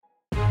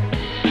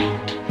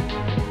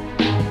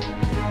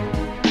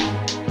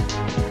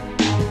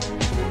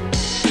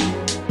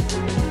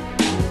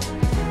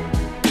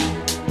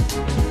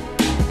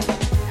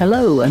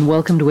Hello and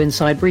welcome to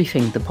Inside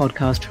Briefing, the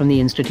podcast from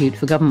the Institute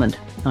for Government.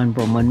 I'm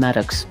Bronwyn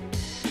Maddox.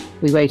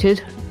 We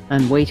waited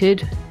and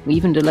waited. We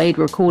even delayed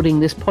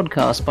recording this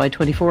podcast by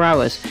 24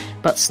 hours,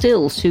 but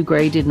still Sue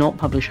Gray did not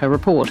publish her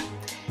report.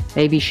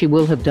 Maybe she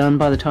will have done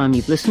by the time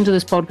you've listened to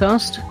this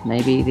podcast.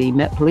 Maybe the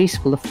Met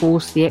Police will have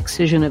forced the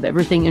excision of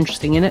everything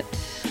interesting in it.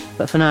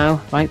 But for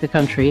now, like the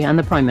country and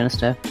the Prime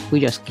Minister, we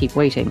just keep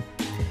waiting.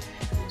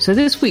 So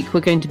this week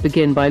we're going to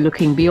begin by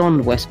looking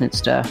beyond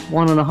Westminster,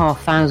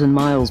 1,500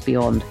 miles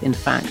beyond, in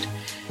fact,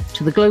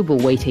 to the global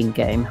waiting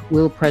game.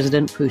 Will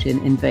President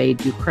Putin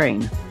invade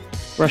Ukraine?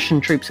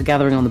 Russian troops are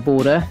gathering on the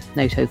border.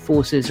 NATO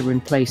forces are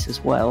in place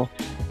as well.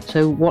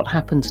 So what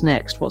happens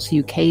next? What's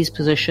the UK's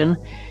position?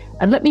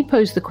 And let me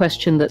pose the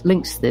question that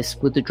links this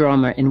with the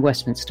drama in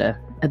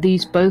Westminster. Are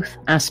these both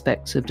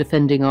aspects of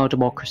defending our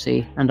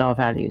democracy and our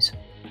values?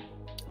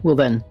 We'll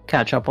then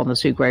catch up on the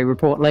Sue Gray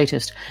report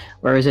latest.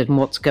 Where is it and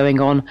what's going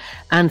on?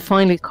 And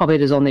finally, COVID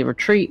is on the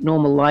retreat.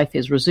 Normal life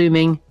is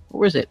resuming.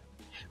 Or is it?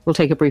 We'll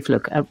take a brief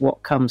look at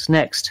what comes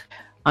next.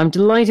 I'm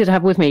delighted to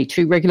have with me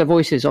two regular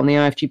voices on the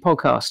IFG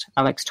podcast.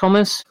 Alex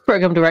Thomas,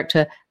 Programme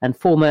Director and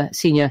former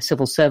Senior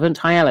Civil Servant.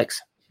 Hi,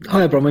 Alex.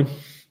 Hi, Bronwyn.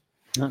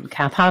 And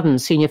Kath Haddon,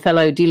 Senior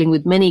Fellow dealing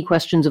with many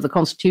questions of the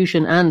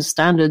Constitution and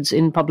standards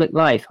in public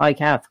life. Hi,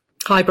 Kath.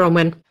 Hi,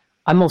 Bronwyn.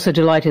 I'm also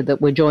delighted that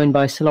we're joined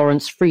by Sir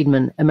Lawrence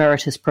Freedman,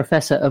 Emeritus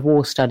Professor of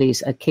War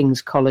Studies at King's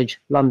College,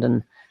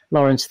 London.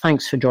 Lawrence,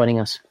 thanks for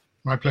joining us.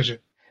 My pleasure.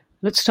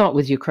 Let's start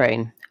with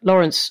Ukraine.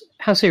 Lawrence,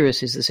 how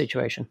serious is the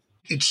situation?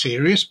 It's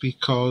serious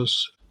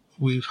because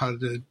we've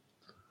had a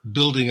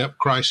building up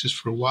crisis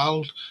for a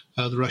while.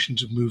 The Russians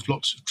have moved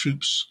lots of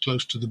troops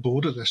close to the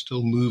border. They're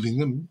still moving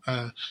them.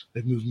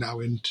 They've moved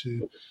now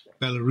into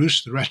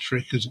Belarus. The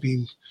rhetoric has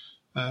been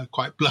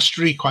quite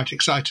blustery, quite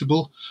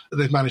excitable.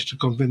 They've managed to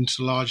convince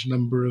a large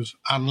number of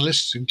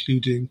analysts,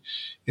 including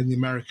in the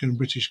American and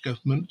British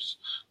governments,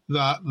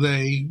 that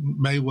they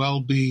may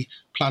well be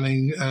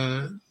planning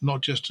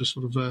not just a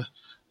sort of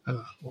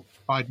what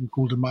Biden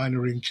called a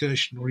minor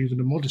incursion or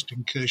even a modest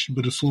incursion,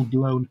 but a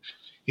full-blown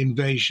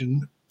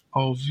invasion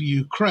of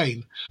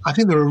Ukraine. I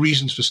think there are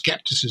reasons for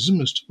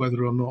skepticism as to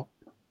whether or not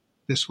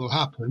this will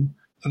happen.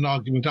 An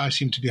argument I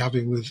seem to be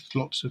having with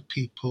lots of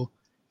people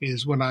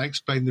is when I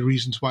explain the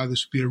reasons why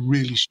this would be a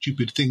really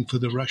stupid thing for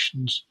the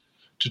Russians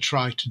to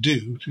try to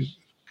do, to, in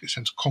a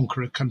sense,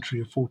 conquer a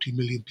country of 40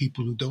 million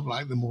people who don't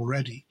like them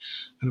already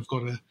and have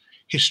got a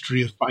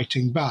history of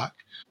fighting back.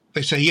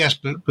 They say, yes,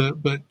 but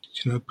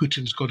you know,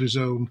 Putin's got his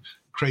own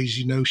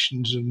crazy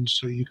notions, and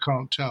so you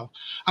can't tell.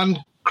 And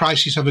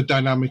crises have a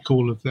dynamic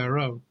all of their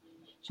own.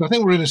 So I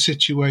think we're in a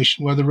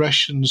situation where the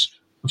Russians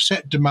have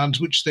set demands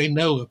which they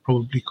know are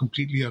probably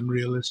completely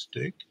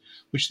unrealistic,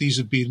 which these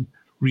have been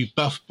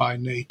rebuffed by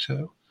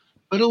NATO.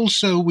 But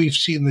also we've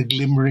seen the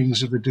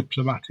glimmerings of a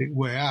diplomatic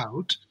way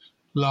out,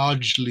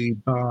 largely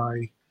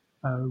by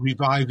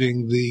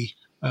reviving the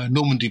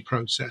Normandy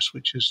process,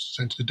 which has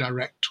sent the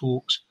direct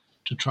talks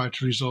to try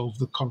to resolve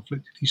the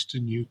conflict in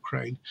eastern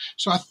Ukraine.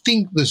 So I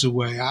think there's a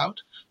way out,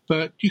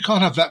 but you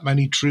can't have that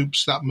many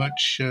troops, that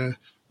much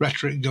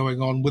rhetoric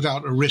going on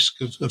without a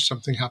risk of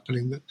something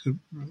happening that could,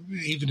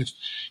 even if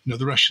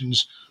the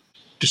Russians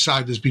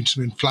decide there's been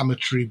some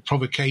inflammatory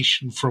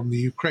provocation from the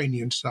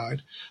Ukrainian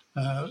side.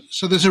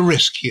 So there's a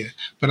risk here,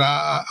 but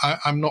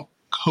I'm not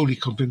wholly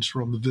convinced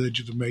we're on the verge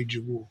of a major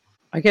war.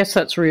 I guess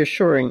that's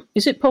reassuring.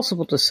 Is it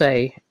possible to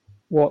say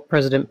what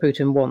President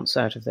Putin wants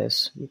out of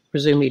this? You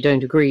presumably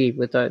don't agree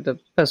with the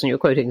person you're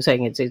quoting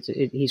saying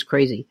he's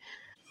crazy.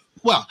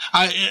 Well,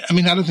 I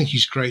mean, I don't think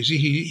he's crazy.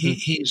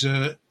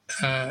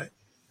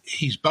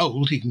 He's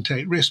bold. He can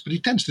take risks, but he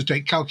tends to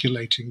take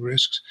calculating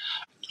risks.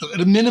 At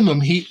a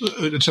minimum,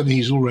 it's something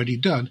he's already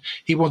done.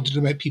 He wanted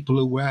to make people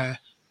aware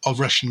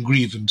of Russian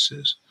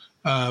grievances.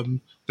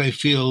 They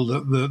feel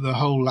that the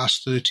whole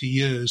last 30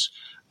 years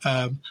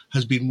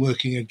has been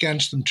working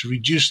against them to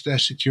reduce their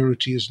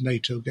security as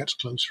NATO gets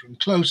closer and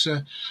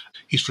closer.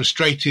 He's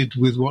frustrated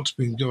with what's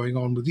been going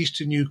on with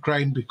eastern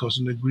Ukraine because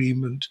an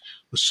agreement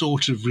was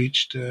sort of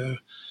reached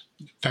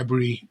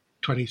February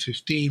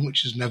 2015,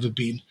 which has never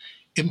been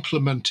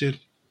implemented.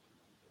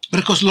 But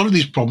of course, a lot of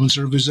these problems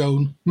are of his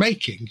own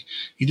making.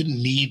 He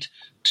didn't need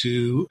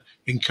to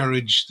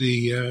encourage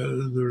the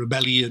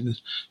rebellion,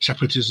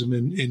 separatism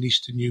in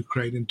eastern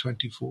Ukraine in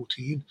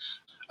 2014.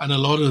 And a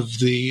lot of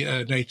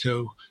the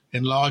NATO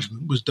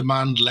enlargement was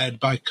demand-led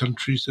by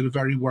countries that are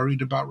very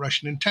worried about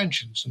Russian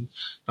intentions. And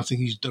nothing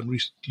he's done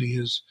recently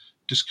has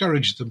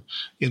discouraged them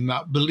in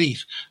that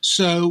belief.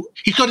 So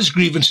he's got his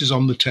grievances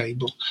on the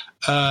table.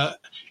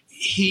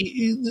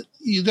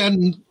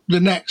 Then the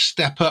next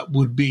step up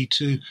would be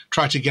to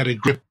try to get a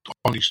grip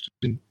on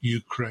eastern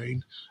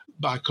Ukraine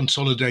by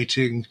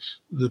consolidating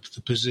the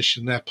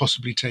position there,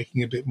 possibly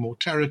taking a bit more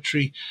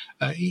territory.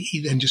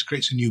 He then just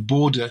creates a new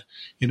border,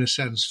 in a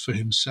sense, for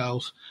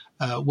himself.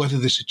 Whether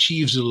this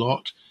achieves a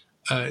lot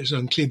is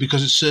unclear,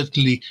 because it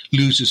certainly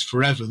loses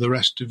forever the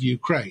rest of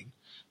Ukraine.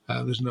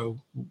 There's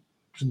no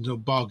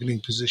bargaining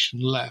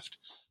position left.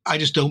 I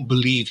just don't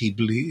believe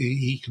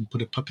he can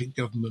put a puppet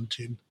government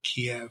in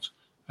Kiev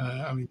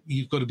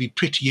You've got to be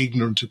pretty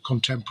ignorant of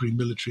contemporary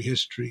military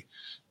history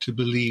to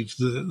believe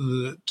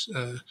that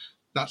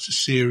that's a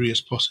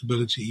serious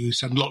possibility. You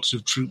send lots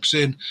of troops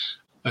in,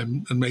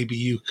 and maybe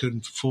you can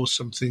force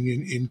something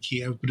in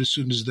Kiev, but as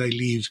soon as they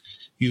leave,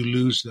 you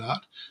lose that.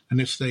 And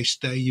if they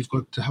stay, you've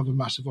got to have a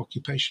massive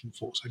occupation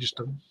force. I just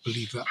don't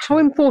believe that. How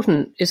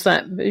important is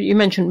that? You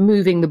mentioned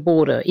moving the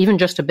border, even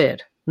just a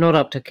bit, not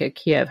up to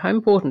Kiev. How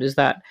important is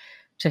that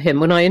to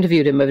him? When I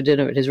interviewed him over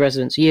dinner at his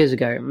residence years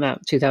ago,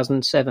 about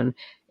 2007,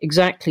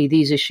 exactly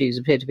these issues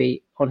appeared to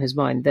be on his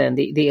mind then,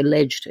 the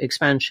alleged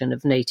expansion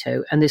of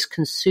NATO and this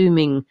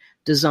consuming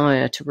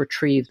desire to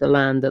retrieve the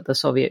land that the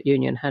Soviet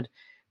Union had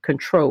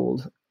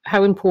controlled.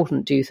 How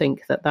important do you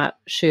think that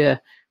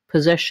sheer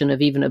possession of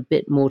even a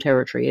bit more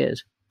territory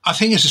is? I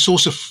think it's a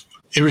source of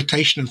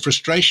irritation and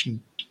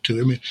frustration to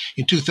him.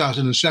 In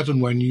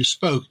 2007, when you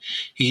spoke,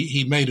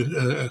 he made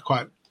a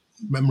quite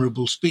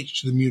memorable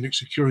speech to the Munich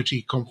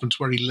Security Conference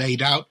where he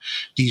laid out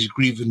these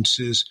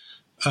grievances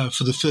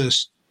for the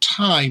first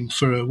time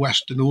for a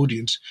Western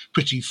audience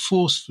pretty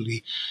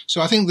forcefully. So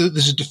I think that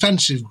there's a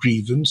defensive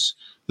grievance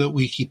that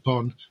we keep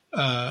on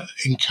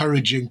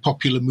encouraging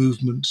popular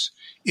movements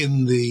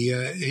in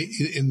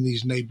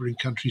these neighbouring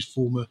countries,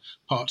 former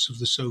parts of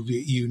the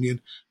Soviet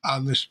Union,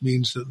 and this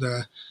means that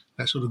their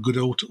sort of good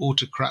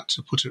autocrats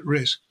are put at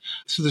risk.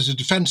 So there's a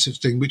defensive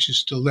thing which is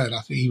still there.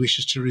 I think he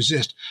wishes to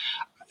resist.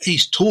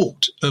 He's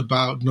talked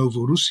about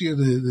Novorussia,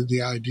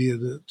 the idea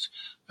that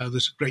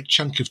there's a great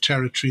chunk of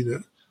territory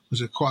that was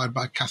acquired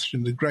by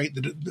Catherine the Great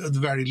that at the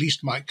very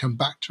least might come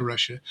back to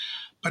Russia.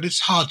 But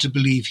it's hard to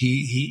believe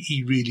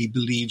he really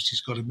believes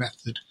he's got a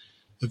method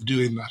of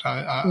doing that.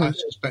 I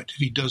suspect if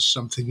he does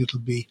something, it'll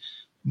be...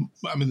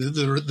 I mean,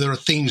 there are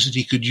things that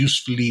he could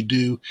usefully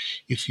do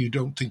if you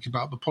don't think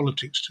about the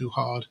politics too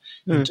hard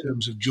in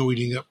terms of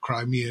joining up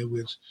Crimea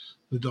with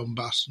the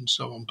Donbass and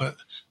so on. But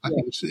I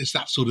think it's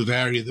that sort of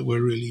area that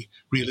we're really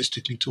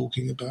realistically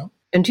talking about.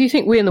 And do you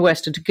think we in the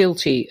West are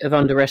guilty of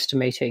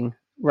underestimating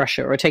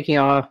Russia or taking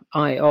our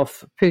eye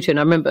off Putin?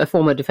 I remember a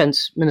former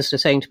defense minister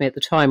saying to me at the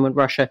time when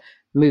Russia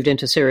moved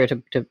into Syria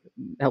to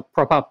help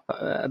prop up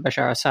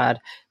Bashar Assad,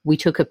 we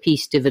took a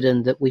peace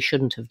dividend that we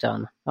shouldn't have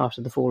done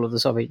after the fall of the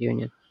Soviet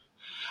Union.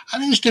 I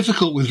think it's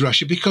difficult with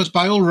Russia because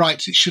by all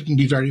rights it shouldn't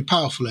be very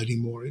powerful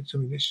anymore.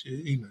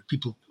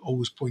 People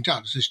always point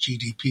out its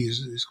GDP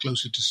is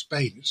closer to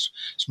Spain. It's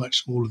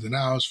much smaller than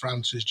ours,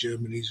 France's,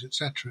 Germany's,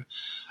 etc.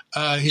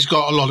 He's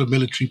got a lot of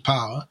military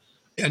power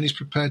and he's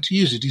prepared to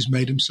use it. He's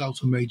made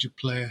himself a major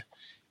player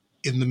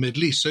in the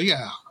Middle East. So,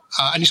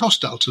 and he's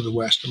hostile to the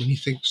West. I mean, he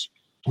thinks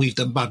we've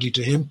done badly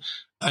to him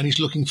and he's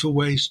looking for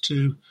ways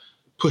to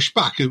push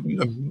back. There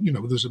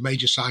was a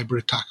major cyber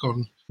attack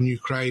on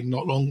Ukraine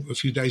a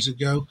few days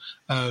ago.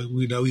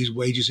 We know he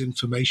wages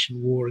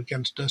information war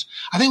against us.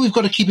 I think we've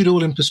got to keep it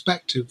all in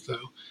perspective,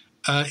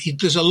 though.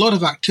 There's a lot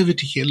of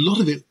activity here. A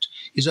lot of it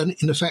is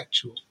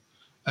ineffectual.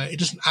 It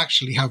doesn't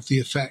actually have the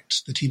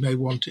effects that he may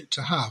want it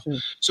to have.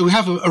 So we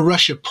have a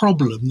Russia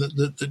problem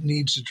that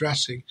needs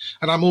addressing.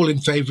 And I'm all in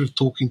favour of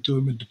talking to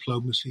him in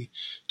diplomacy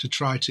to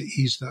try to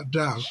ease that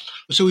down.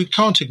 So we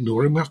can't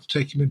ignore him. We have to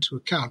take him into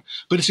account.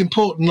 But it's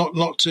important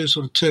not to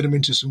sort of turn him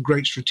into some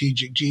great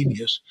strategic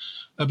genius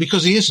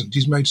because he isn't.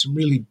 He's made some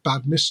really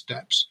bad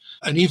missteps.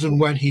 And even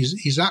when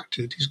he's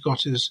acted,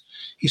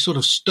 he's sort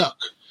of stuck.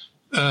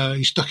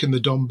 He's stuck in the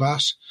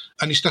Donbass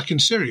and he's stuck in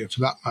Syria for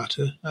that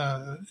matter.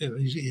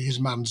 His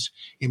man's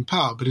in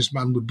power, but his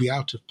man would be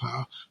out of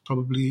power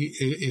probably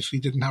if he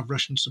didn't have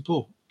Russian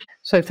support.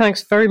 So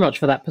thanks very much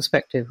for that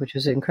perspective, which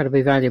is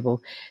incredibly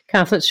valuable.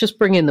 Kath, let's just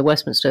bring in the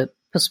Westminster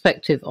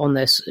perspective on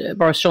this.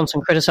 Boris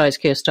Johnson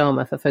criticised Keir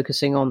Starmer for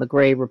focusing on the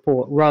Grey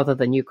Report rather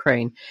than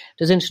Ukraine.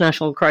 Does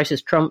international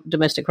crisis trump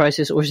domestic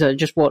crisis, or is that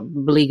just what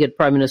beleaguered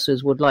prime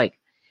ministers would like?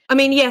 I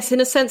mean, yes, in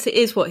a sense, it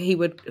is what he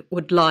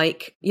would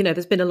like. You know,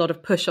 there's been a lot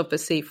of push,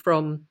 obviously,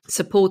 from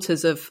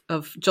supporters of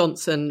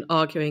Johnson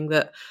arguing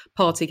that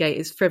Partygate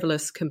is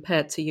frivolous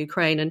compared to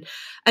Ukraine.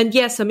 And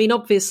yes, I mean,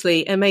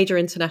 obviously, a major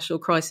international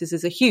crisis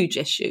is a huge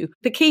issue.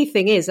 The key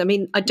thing is, I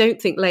mean, I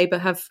don't think Labour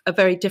have a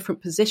very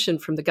different position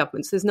from the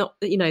governments. There's not,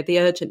 the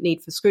urgent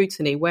need for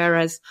scrutiny,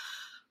 whereas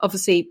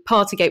obviously,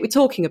 Partygate, we're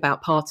talking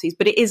about parties,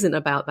 but it isn't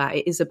about that.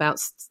 It is about,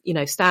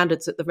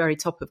 standards at the very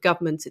top of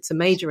government. It's a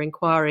major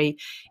inquiry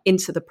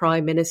into the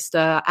Prime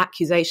Minister,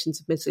 accusations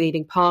of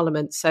misleading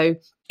Parliament. So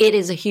it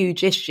is a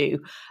huge issue.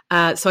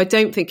 So I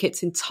don't think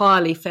it's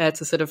entirely fair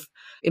to sort of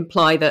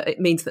imply that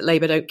it means that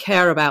Labour don't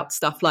care about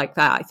stuff like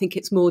that. I think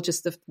it's more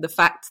just the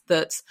fact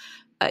that,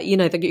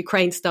 the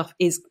Ukraine stuff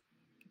is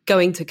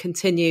going to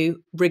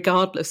continue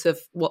regardless of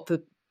what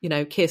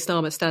Keir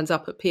Starmer stands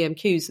up at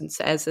PMQs and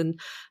says, and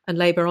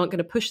Labour aren't going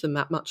to push them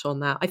that much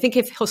on that. I think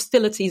if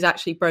hostilities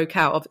actually broke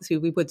out, obviously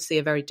we would see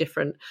a very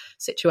different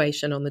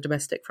situation on the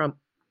domestic front.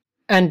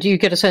 And do you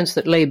get a sense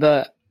that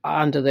Labour,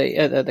 under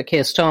the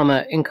Keir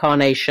Starmer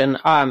incarnation,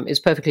 is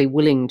perfectly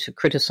willing to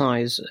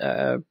criticise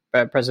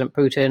President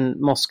Putin,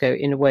 Moscow,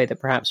 in a way that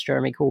perhaps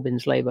Jeremy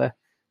Corbyn's Labour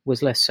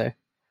was less so?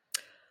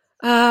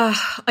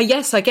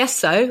 Yes, I guess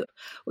so.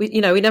 We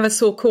never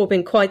saw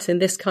Corbyn quite in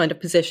this kind of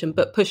position,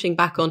 but pushing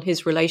back on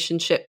his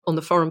relationship on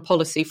the foreign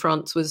policy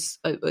front was,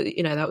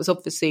 that was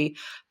obviously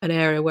an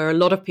area where a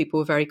lot of people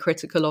were very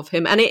critical of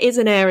him. And it is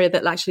an area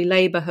that actually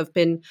Labour have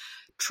been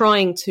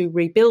trying to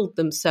rebuild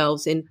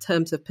themselves in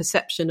terms of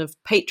perception of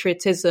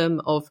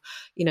patriotism, of,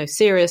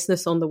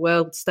 seriousness on the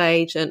world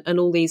stage and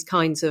all these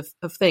kinds of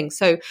things.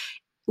 So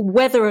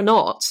whether or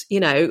not,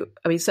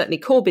 certainly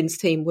Corbyn's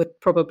team would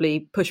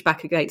probably push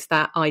back against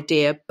that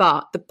idea,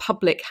 but the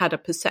public had a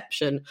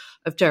perception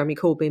of Jeremy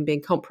Corbyn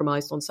being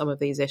compromised on some of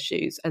these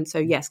issues. And so,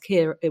 yes,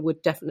 Keir, it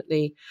would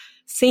definitely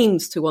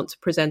seems to want to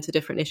present a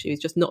different issue,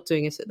 just not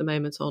doing it at the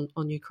moment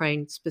on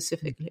Ukraine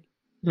specifically.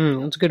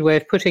 That's a good way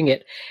of putting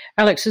it.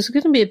 Alex, this is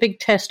going to be a big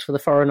test for the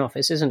Foreign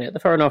Office, isn't it?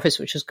 The Foreign Office,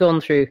 which has gone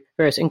through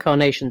various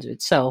incarnations of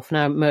itself,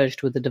 now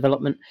merged with the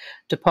Development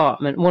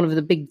Department, one of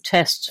the big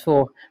tests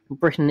for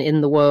Britain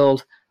in the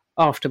world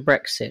after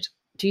Brexit.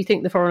 Do you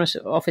think the Foreign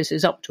Office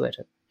is up to it?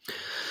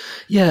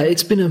 Yeah,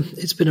 it's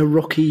been a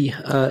rocky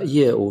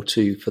year or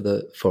two for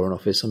the Foreign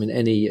Office. I mean,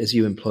 as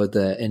you implied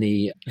there,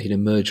 any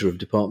merger of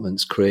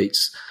departments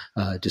creates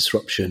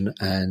disruption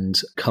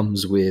and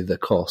comes with a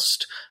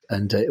cost.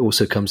 And it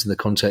also comes in the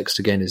context,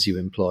 again, as you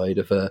implied,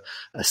 of a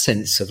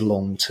sense of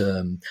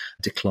long-term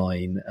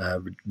decline,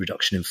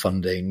 reduction in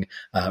funding,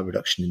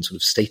 reduction in sort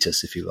of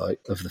status, if you like,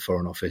 of the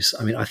Foreign Office.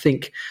 I mean, I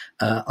think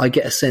I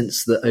get a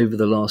sense that over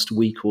the last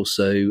week or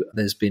so,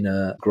 there's been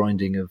a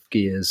grinding of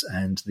gears,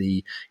 and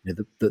the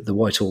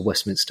Whitehall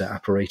Westminster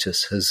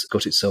apparatus has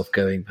got itself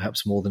going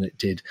perhaps more than it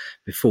did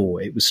before.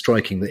 It was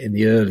striking that in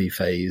the early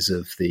phase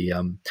of the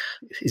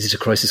is it a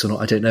crisis or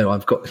not? I don't know.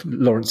 I've got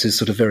Lawrence's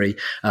sort of very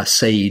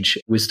sage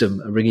wisdom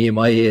ringing in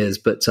my ears,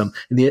 but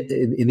in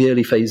the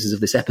early phases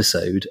of this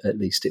episode, at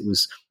least, it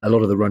was a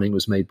lot of the running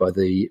was made by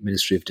the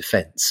Ministry of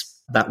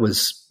Defence. That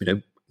was,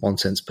 one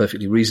sense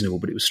perfectly reasonable,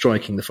 but it was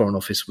striking the Foreign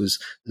Office was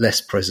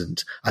less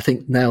present. I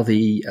think now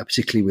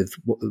particularly with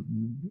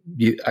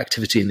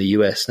activity in the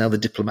US, now the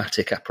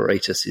diplomatic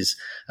apparatus is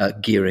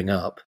gearing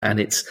up, and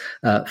it's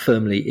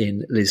firmly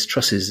in Liz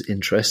Truss's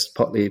interest,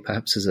 partly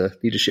perhaps as a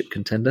leadership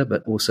contender,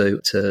 but also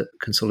to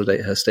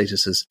consolidate her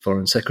status as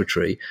Foreign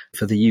Secretary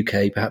for the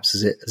UK, perhaps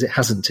as it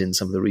hasn't in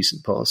some of the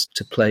recent past,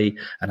 to play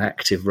an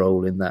active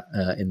role in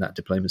that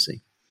diplomacy.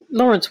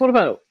 Lawrence, what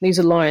about these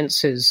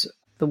alliances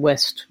the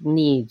West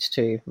needs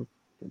to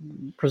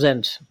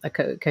present a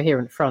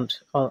coherent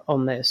front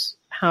on this?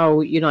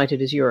 How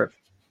united is Europe?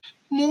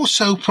 More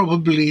so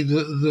probably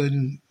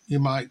than you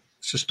might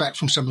suspect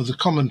from some of the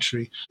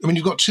commentary. I mean,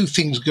 you've got two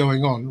things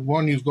going on.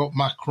 One, you've got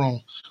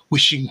Macron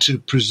wishing to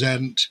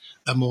present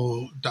a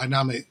more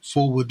dynamic,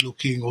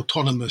 forward-looking,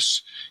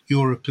 autonomous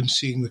Europe and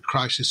seeing the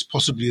crisis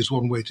possibly as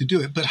one way to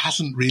do it, but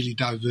hasn't really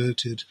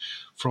diverted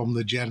from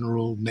the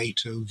general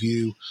NATO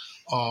view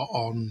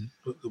on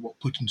what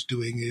Putin's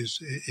doing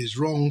is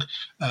wrong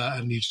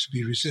and needs to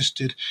be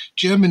resisted.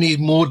 Germany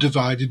more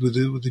divided with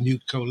the new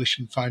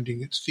coalition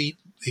finding its feet.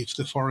 If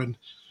the foreign,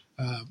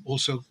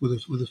 also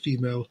with a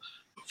female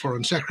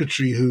foreign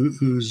secretary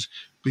who's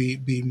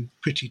been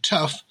pretty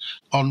tough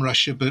on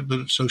Russia,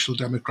 but Social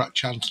Democrat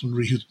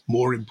chancellery, who's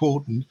more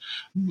important,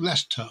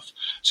 less tough.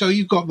 So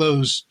you've got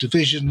those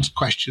divisions,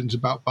 questions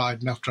about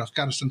Biden after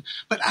Afghanistan,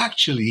 but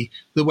actually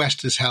the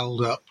West has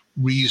held up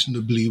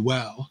reasonably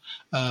well.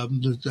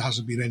 There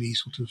hasn't been any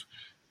sort of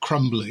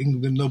crumbling.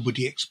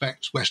 Nobody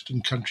expects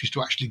Western countries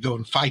to actually go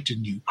and fight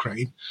in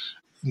Ukraine.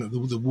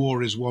 The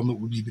war is one that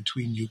will be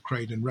between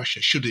Ukraine and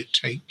Russia, should it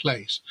take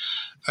place.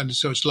 And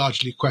so it's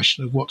largely a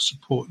question of what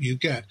support you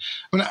get.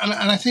 And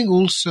I think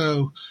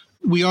also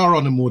we are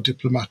on a more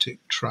diplomatic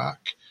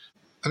track.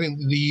 I think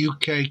the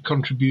UK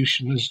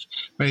contribution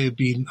may have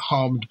been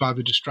harmed by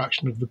the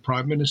distraction of the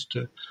Prime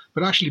Minister,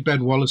 but actually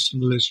Ben Wallace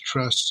and Liz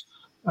Truss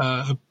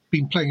have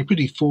been playing a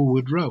pretty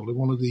forward role. And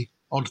one of the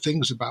odd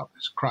things about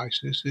this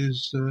crisis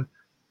is the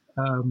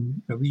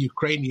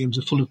Ukrainians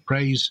are full of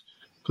praise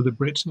for the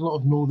Brits and a lot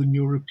of Northern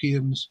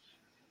Europeans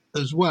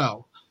as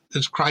well.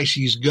 As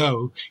crises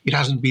go, it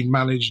hasn't been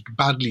managed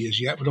badly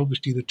as yet, but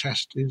obviously the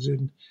test is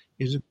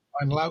a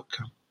final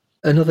outcome.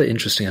 Another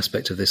interesting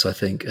aspect of this, I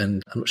think,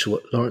 and I'm not sure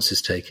what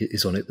Lawrence's take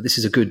is on it, but this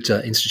is a good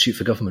Institute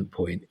for Government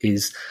point,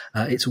 is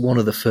it's one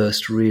of the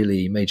first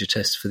really major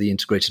tests for the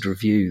integrated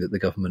review that the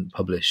government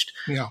published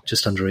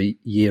just under a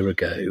year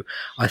ago.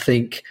 I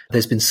think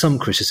there's been some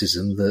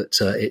criticism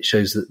that it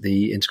shows that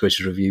the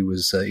integrated review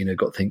was,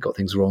 got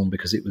things wrong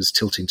because it was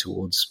tilting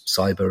towards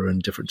cyber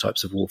and different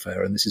types of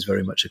warfare, and this is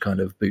very much a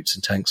kind of boots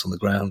and tanks on the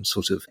ground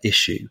sort of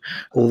issue.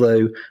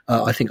 Although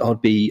I think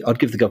I'd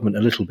give the government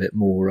a little bit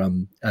more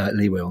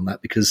leeway on that,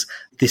 because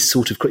this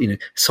sort of,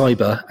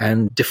 cyber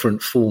and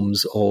different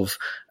forms of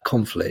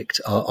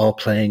conflict are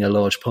playing a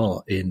large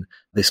part in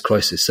this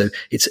crisis. So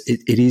it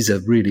is a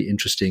really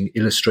interesting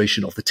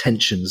illustration of the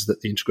tensions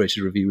that the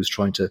integrated review was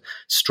trying to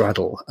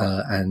straddle,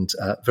 and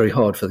very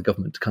hard for the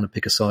government to kind of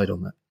pick a side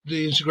on that.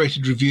 The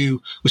integrated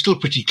review was still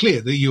pretty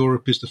clear that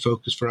Europe is the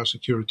focus for our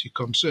security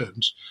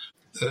concerns.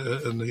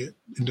 And the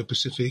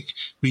Indo-Pacific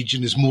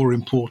region is more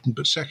important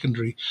but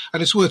secondary.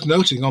 And it's worth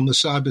noting on the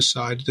cyber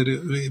side that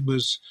it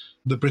was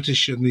the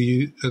British and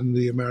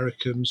the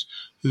Americans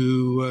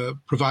who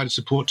provided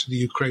support to the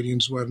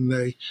Ukrainians when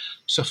they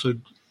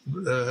suffered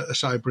a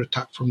cyber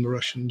attack from the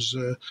Russians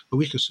a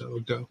week or so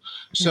ago.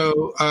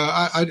 So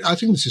I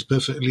think this is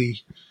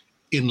perfectly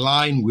in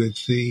line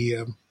with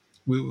the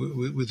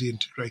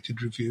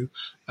integrated review.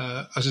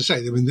 As I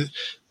say, I mean,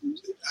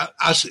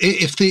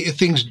 if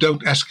things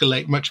don't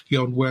escalate much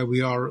beyond where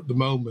we are at the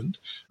moment,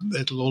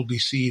 it'll all be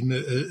seen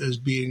as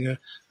being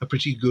a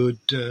pretty good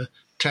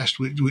test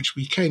which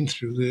we came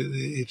through.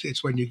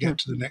 It's when you get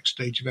to the next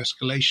stage of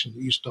escalation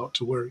that you start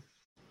to worry.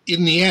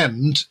 In the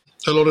end,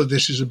 a lot of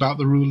this is about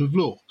the rule of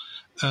law.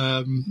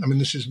 I mean,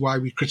 this is why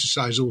we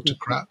criticize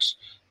autocrats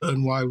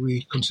and why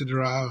we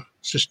consider our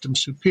system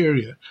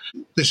superior.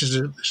 This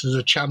is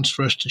a chance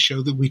for us to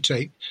show that we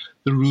take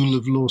the rule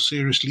of law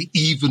seriously,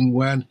 even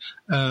when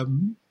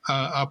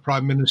our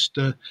Prime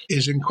Minister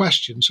is in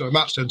question. So in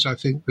that sense, I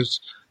think there's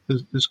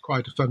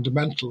quite a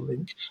fundamental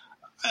link.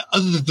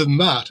 Other than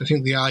that, I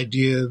think the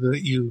idea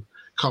that you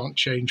can't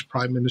change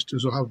Prime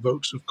Ministers or have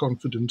votes of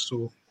confidence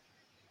or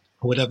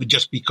whatever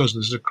just because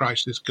there's a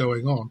crisis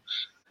going on,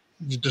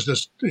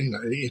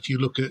 if you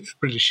look at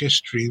British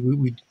history,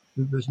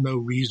 there's no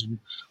reason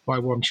why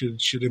one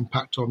should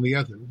impact on the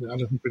other. I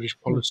don't think British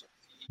policy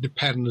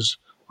depends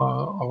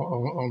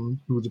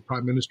on who the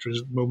Prime Minister is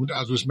at the moment.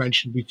 As was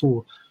mentioned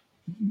before,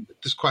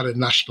 there's quite a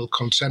national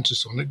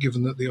consensus on it,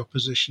 given that the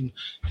opposition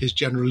is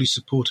generally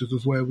supportive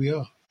of where we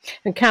are.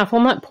 And Kath,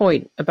 on that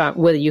point about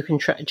whether you can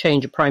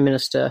change a Prime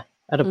Minister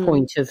at a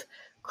point of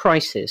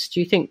crisis, do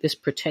you think this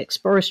protects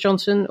Boris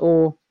Johnson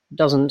or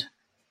doesn't?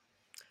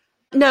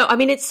 No, I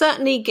mean, it's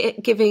certainly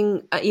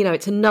giving,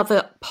 it's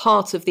another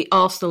part of the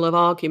arsenal of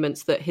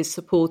arguments that his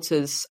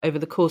supporters over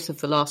the course of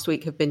the last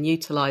week have been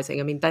utilising.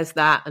 I mean, there's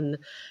that and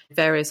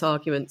various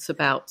arguments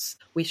about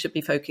we should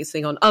be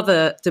focusing on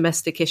other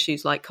domestic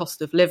issues like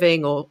cost of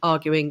living, or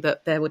arguing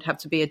that there would have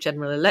to be a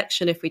general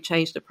election if we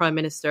changed the Prime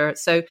Minister.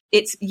 So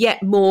it's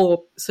yet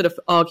more sort of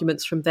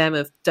arguments from them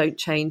of don't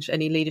change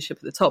any leadership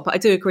at the top. But I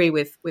do agree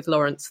with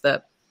Lawrence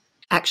that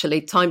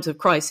actually, times of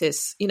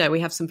crisis,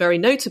 we have some very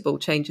notable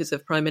changes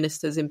of prime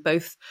ministers in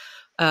both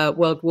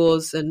world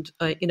wars and,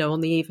 on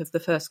the eve of the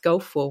first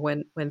Gulf War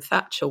when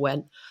Thatcher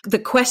went. The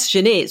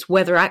question is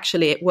whether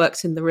actually it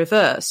works in the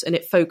reverse and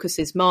it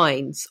focuses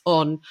minds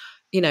on,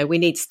 we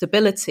need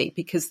stability,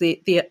 because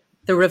the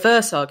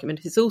reverse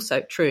argument is also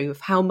true of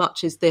how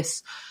much is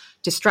this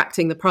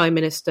distracting the prime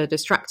minister,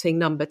 distracting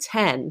number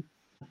 10.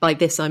 By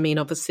this, I mean,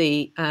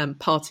 obviously,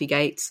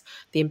 Partygate,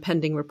 the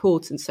impending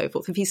report and so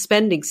forth. If he's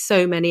spending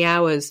so many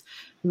hours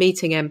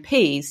meeting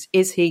MPs,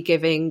 is he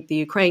giving the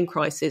Ukraine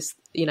crisis,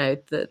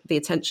 the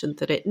attention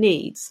that it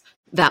needs?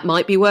 That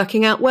might be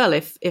working out well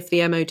if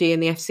the MOD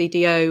and the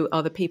FCDO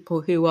are the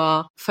people who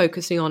are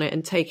focusing on it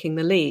and taking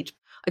the lead.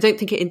 I don't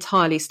think it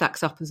entirely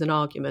stacks up as an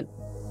argument.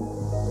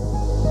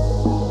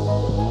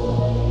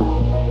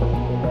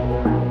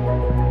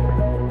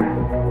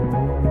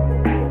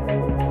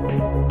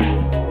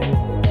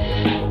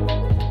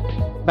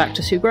 Back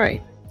to Sue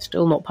Gray,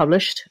 still not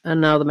published,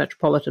 and now the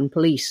Metropolitan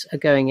Police are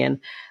going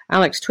in.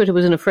 Alex, Twitter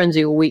was in a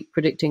frenzy all week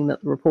predicting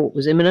that the report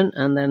was imminent,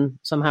 and then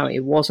somehow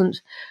it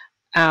wasn't.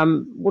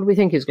 What do we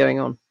think is going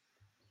on?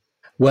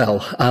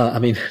 Well,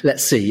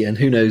 let's see, and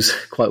who knows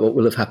quite what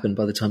will have happened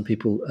by the time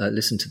people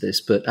listen to this.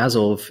 But as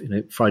of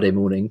Friday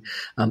morning,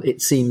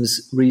 it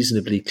seems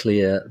reasonably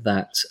clear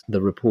that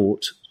the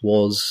report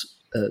was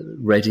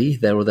ready,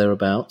 there or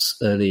thereabouts,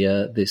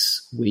 earlier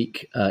this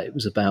week. It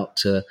was about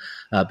to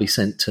be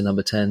sent to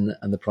number 10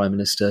 and the Prime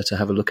Minister to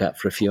have a look at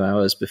for a few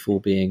hours before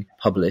being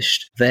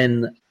published.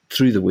 Then,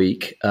 through the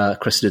week,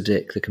 Cressida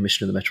Dick, the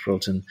Commissioner of the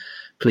Metropolitan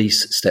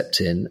Police,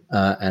 stepped in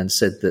and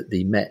said that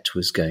the Met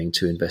was going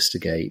to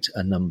investigate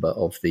a number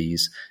of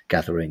these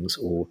gatherings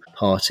or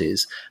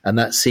parties. And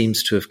that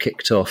seems to have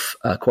kicked off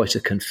quite a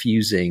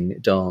confusing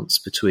dance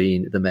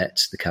between the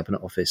Met, the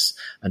Cabinet Office,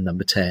 and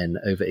number 10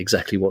 over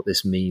exactly what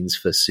this means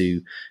for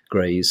Sue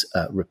Gray's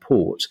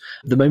report.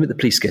 The moment the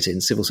police get in,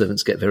 civil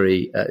servants get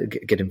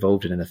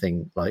involved in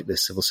anything like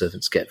this. Civil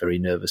servants get very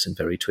nervous and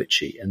very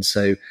twitchy. And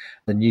so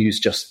the news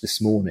just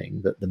this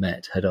morning that the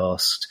Met had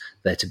asked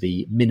there to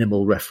be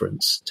minimal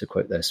reference, to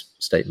quote their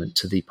statement,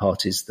 to the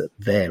parties that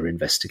they're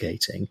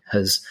investigating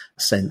has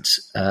sent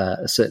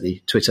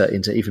certainly Twitter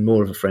into even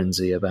more of a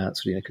frenzy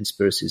about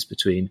conspiracies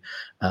between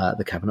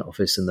the Cabinet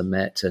Office and the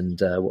Met, and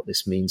what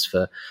this means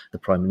for the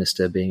Prime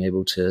Minister being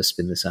able to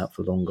spin this out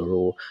for longer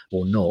or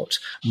not.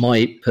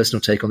 My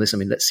personal take on this,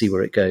 let's see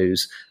where it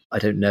goes. I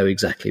don't know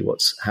exactly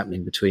what's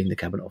happening between the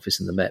Cabinet Office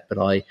and the Met, but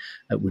I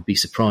would be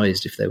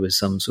surprised if there was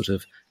some sort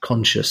of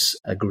conscious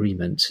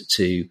agreement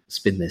to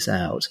spin this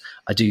out.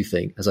 I do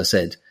think, as I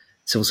said,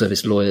 civil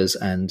service lawyers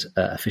and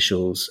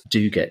officials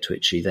do get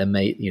twitchy,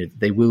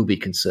 they will be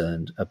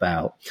concerned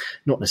about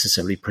not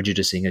necessarily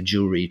prejudicing a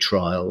jury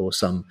trial or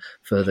some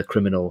further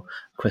criminal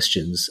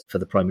questions for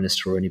the Prime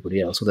Minister or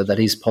anybody else, although that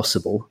is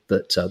possible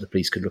that the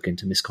police could look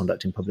into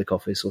misconduct in public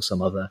office or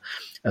some other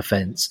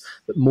offence,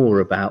 but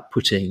more about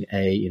putting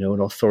an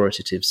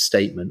authoritative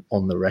statement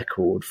on the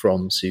record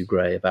from Sue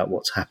Gray about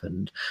what's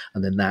happened,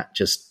 and then that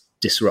just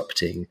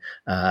disrupting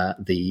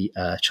the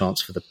chance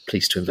for the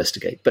police to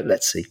investigate. But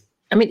let's see.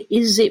 I mean,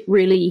 is it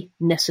really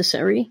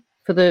necessary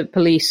for the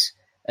police,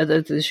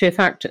 the sheer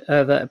fact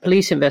of a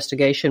police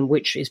investigation,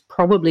 which is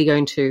probably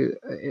going to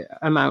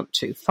amount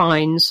to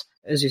fines?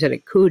 As you said,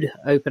 it could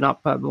open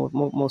up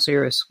more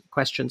serious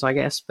questions, I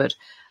guess, but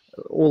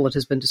all that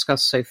has been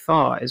discussed so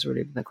far is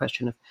really the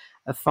question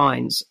of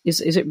fines.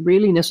 Is it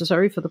really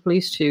necessary for the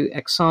police to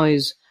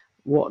excise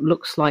what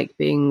looks like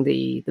being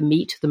the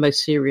meat, the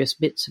most serious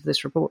bits of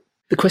this report?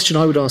 The question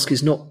I would ask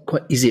is not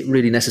quite, is it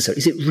really necessary?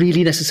 Is it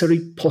really necessary?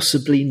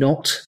 Possibly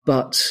not.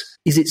 But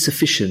is it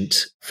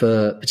sufficient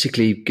for,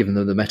 particularly given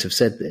that the Met have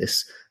said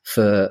this,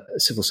 for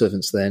civil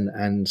servants then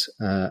and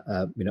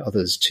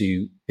others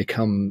to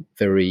become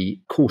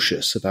very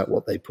cautious about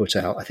what they put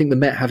out? I think the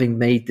Met, having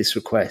made this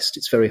request,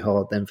 it's very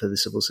hard then for the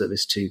civil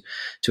service to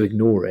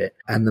ignore it.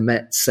 And the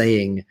Met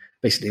saying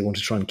basically they want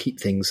to try and keep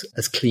things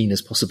as clean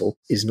as possible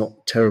is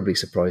not terribly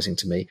surprising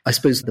to me. I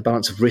suppose the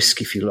balance of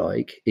risk, if you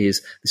like,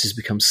 is this has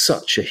become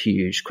such a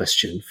huge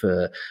question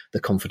for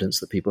the confidence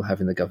that people have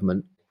in the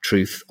government,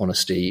 truth,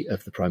 honesty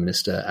of the Prime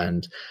Minister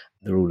and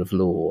the rule of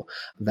law,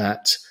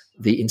 that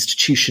the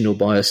institutional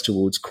bias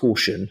towards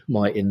caution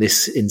might, in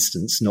this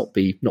instance, not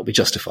be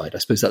justified. I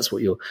suppose that's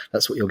what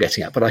you're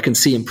getting at. But I can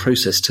see in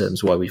process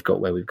terms why we've got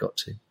where we've got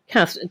to.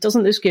 Kath,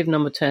 doesn't this give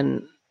Number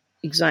 10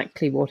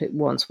 exactly what it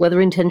wants,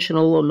 whether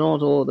intentional or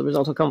not, or the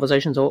result of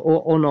conversations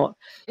or not?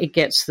 It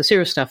gets the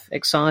serious stuff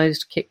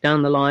excised, kicked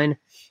down the line,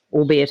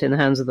 albeit in the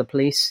hands of the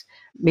police.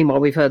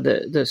 Meanwhile, we've heard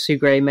that Sue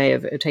Gray may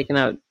have taken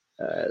out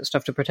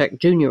stuff to protect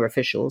junior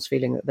officials,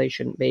 feeling that they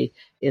shouldn't be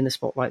in the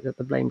spotlight, that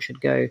the blame should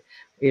go,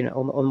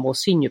 on more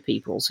senior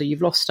people. So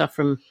you've lost stuff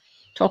from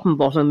top and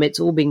bottom. It's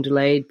all being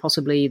delayed.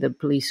 Possibly the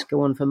police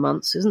go on for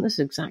months. Isn't this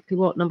exactly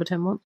what Number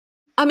 10 wants?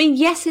 I mean,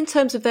 yes, in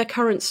terms of their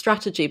current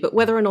strategy, but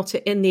whether or not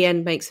it in the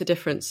end makes a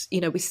difference,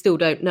 we still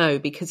don't know,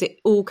 because it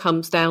all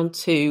comes down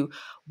to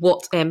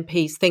what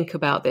MPs think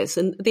about this.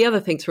 And the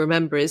other thing to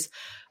remember is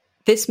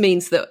this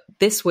means that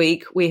this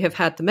week we have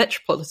had the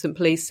Metropolitan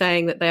Police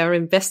saying that they are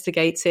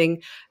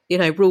investigating,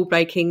 rule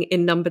breaking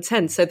in Number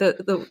 10. So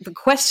the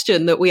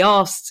question that we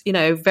asked,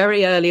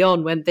 very early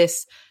on when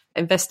this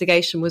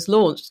investigation was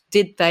launched,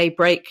 did they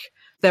break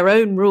their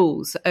own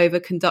rules over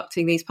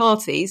conducting these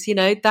parties,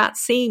 that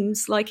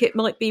seems like it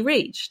might be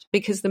reached,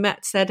 because the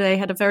Met said they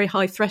had a very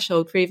high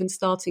threshold for even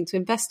starting to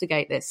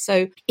investigate this.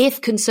 So if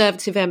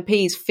Conservative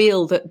MPs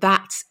feel that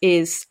that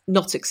is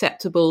not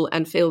acceptable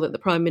and feel that the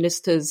Prime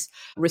Minister's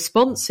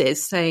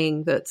responses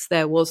saying that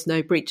there was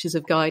no breaches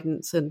of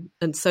guidance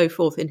and so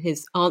forth in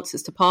his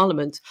answers to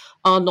Parliament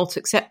are not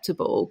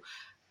acceptable,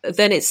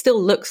 then it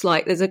still looks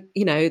like there's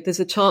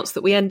a chance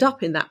that we end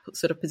up in that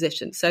sort of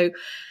position. So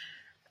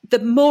the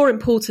more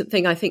important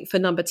thing, I think, for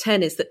Number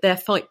 10 is that their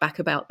fight back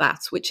about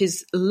that, which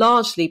is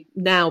largely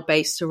now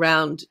based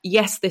around,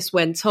 yes, this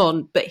went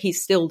on, but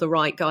he's still the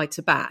right guy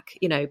to back.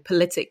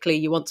 Politically,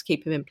 you want to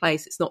keep him in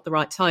place. It's not the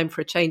right time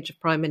for a change of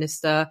Prime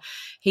Minister.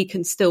 He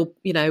can still,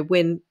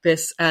 win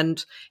this,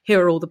 and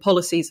here are all the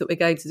policies that we're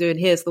going to do, and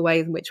here's the way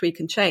in which we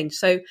can change.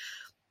 So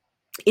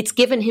it's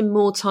given him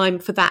more time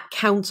for that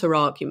counter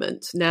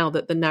argument now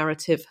that the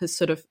narrative has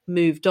sort of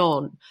moved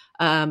on,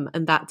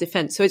 and that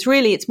defence. So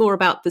it's more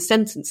about the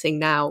sentencing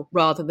now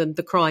rather than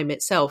the crime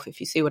itself, if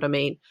you see what I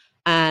mean.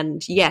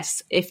 And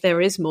yes, if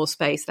there is more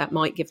space, that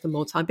might give them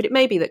more time. But it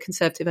may be that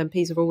Conservative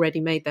MPs have already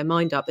made their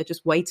mind up. They're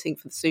just waiting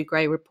for the Sue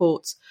Gray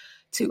reports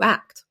to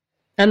act.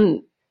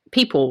 And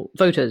people,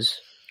 voters,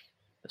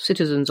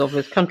 citizens of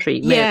this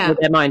country may have made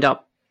their mind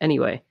up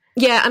anyway.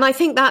 Yeah, and I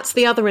think that's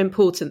the other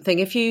important thing.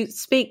 If you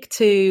speak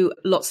to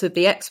lots of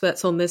the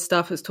experts on this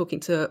stuff, I was talking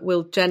to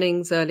Will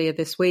Jennings earlier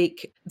this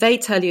week, they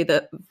tell you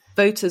that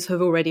voters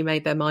have already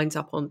made their minds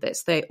up on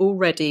this. They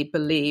already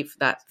believe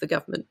that the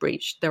government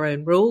breached their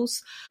own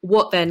rules.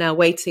 What they're now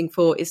waiting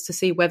for is to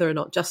see whether or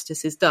not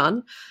justice is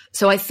done.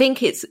 So I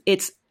think it's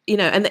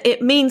and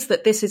it means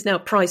that this is now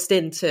priced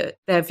into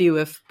their view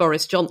of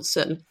Boris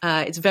Johnson.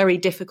 It's very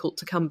difficult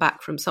to come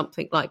back from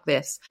something like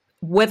this.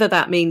 Whether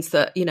that means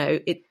that,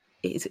 it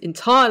is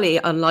entirely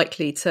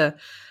unlikely to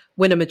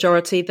win a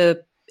majority.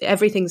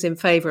 Everything's in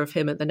favour of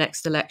him at the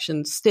next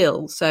election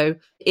still. So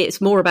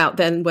it's more about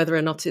then whether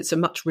or not it's a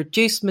much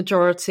reduced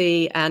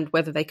majority and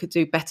whether they could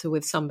do better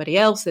with somebody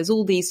else. There's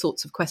all these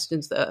sorts of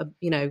questions that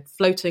are,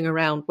 floating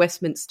around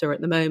Westminster at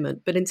the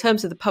moment. But in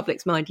terms of the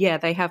public's mind,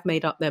 they have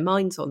made up their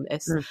minds on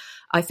this.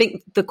 I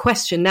think the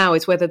question now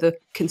is whether the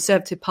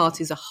Conservative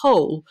Party as a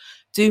whole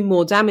do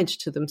more damage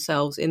to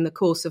themselves in the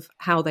course of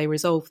how they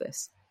resolve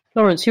this.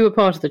 Lawrence, you were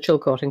part of the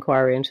Chilcot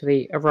inquiry into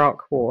the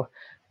Iraq War.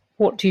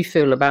 What do you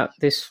feel about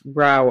this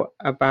row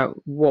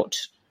about what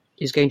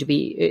is going to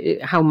be,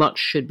 how much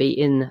should be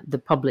in the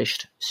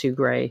published Sue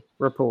Gray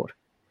report?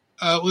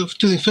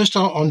 First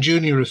on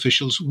junior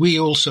officials, we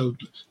also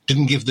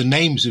didn't give the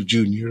names of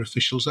junior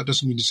officials. That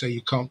doesn't mean to say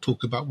you can't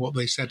talk about what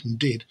they said and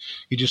did.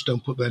 You just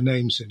don't put their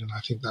names in, and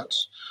I think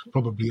that's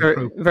probably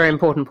appropriate. Very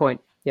important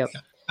point. Yep.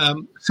 Yeah.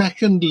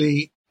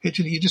 Secondly,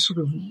 you just sort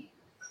of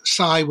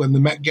sigh when the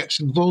Met gets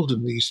involved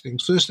in these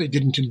things. First, they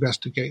didn't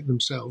investigate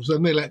themselves.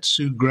 Then they let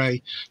Sue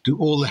Gray do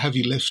all the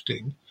heavy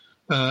lifting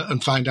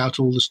and find out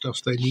all the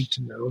stuff they need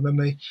to know. And then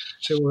they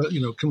say,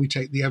 well, can we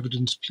take the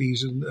evidence,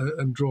 please,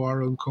 and draw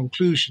our own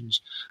conclusions?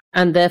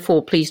 And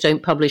therefore, please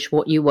don't publish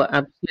what you were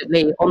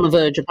absolutely on the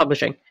verge of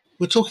publishing.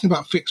 We're talking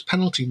about fixed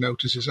penalty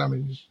notices. I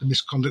mean, the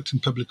misconduct in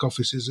public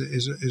office is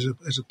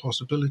a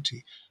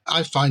possibility.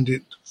 I find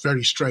it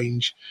very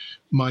strange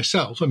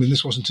myself. I mean,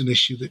 this wasn't an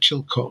issue that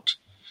Chilcot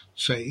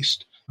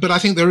faced, but I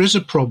think there is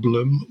a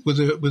problem with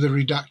a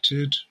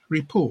redacted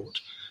report.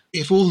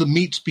 If all the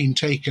meat's been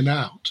taken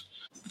out,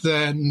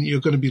 then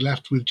you're going to be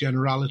left with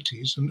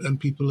generalities, and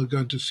people are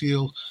going to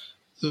feel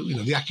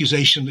the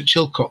accusation that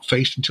Chilcot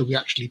faced until we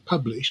actually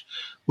published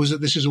was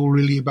that this is all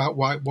really about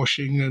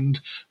whitewashing and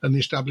the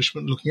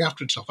establishment looking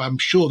after itself. I'm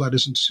sure that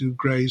isn't Sue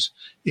Gray's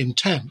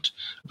intent,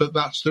 but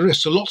that's the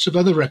risk. So lots of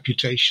other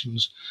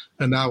reputations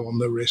are now on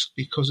the risk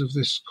because of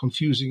this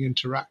confusing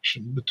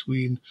interaction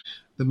between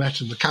the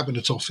Met and the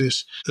Cabinet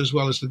Office, as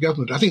well as the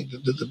government. I think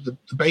that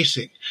the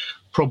basic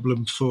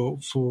problem for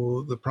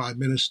the Prime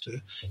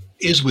Minister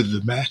is with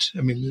the Met.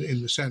 I mean,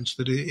 in the sense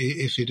that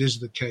if it is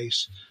the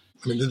case,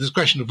 I mean, there's a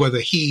question of whether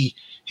he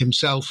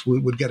himself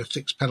would get a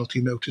fixed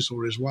penalty notice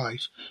or his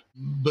wife,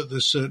 but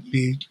there's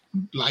certainly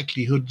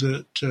likelihood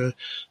that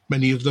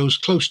many of those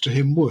close to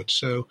him would.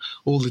 So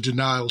all the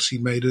denials he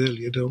made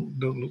earlier don't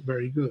look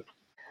very good.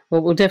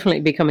 Well, we'll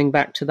definitely be coming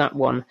back to that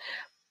one,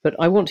 but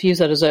I want to use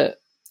that as a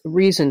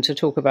reason to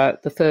talk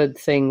about the third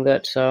thing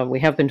that we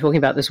have been talking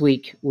about this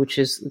week, which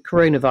is the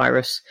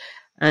coronavirus,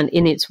 and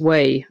in its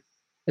way,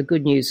 a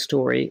good news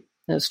story,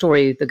 a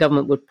story the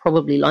government would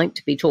probably like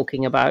to be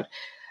talking about,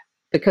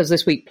 because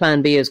this week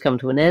Plan B has come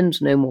to an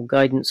end, no more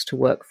guidance to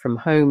work from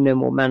home, no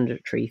more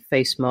mandatory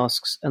face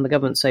masks, and the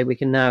government say we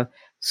can now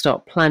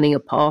start planning a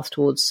path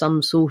towards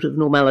some sort of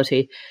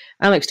normality.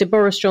 Alex, did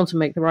Boris Johnson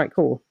make the right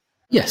call?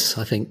 Yes,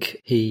 I think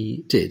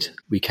he did.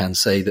 We can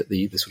say that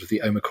the sort of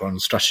the Omicron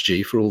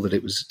strategy, for all that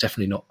it was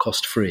definitely not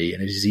cost-free,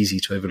 and it is easy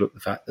to overlook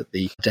the fact that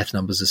the death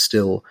numbers are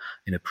still,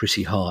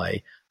 pretty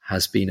high,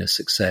 has been a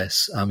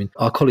success. I mean,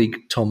 our colleague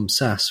Tom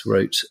Sass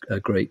wrote a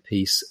great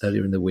piece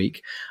earlier in the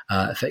week,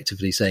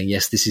 effectively saying,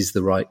 yes, this is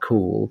the right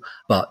call,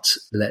 but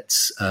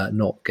let's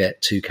not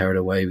get too carried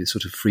away with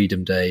sort of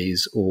freedom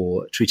days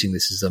or treating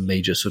this as a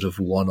major sort of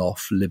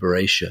one-off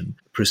liberation.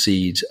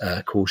 Proceed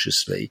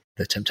cautiously.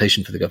 The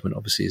temptation for the government,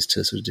 obviously, is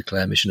to sort of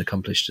declare mission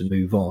accomplished and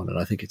move on. And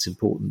I think it's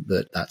important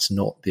that that's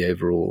not the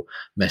overall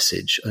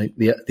message. I think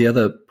the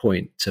other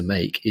point to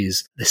make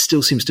is there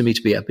still seems to me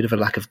to be a bit of a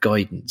lack of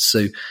guidance.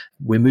 So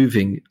we're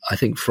moving, I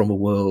think, from a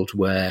world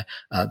where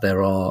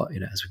there are,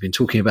 as we've been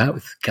talking about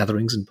with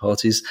gatherings and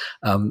parties,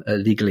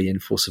 legally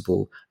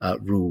enforceable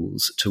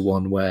rules, to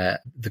one where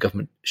the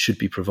government should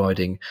be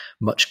providing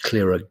much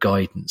clearer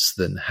guidance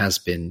than has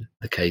been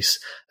the case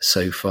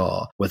so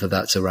far, whether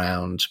that's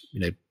around,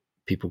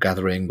 people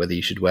gathering, whether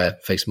you should wear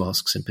face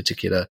masks in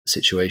particular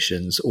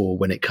situations, or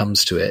when it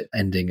comes to it,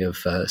 ending of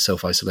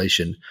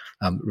self-isolation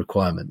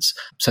requirements.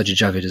 Sajid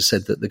Javid has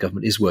said that the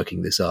government is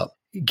working this up,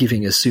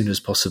 giving as soon as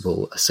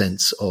possible a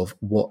sense of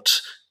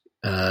what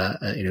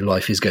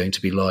life is going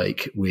to be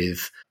like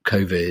with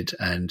COVID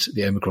and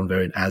the Omicron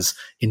variant as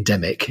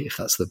endemic, if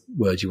that's the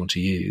word you want to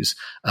use,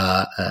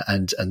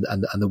 and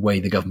the way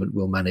the government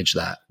will manage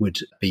that would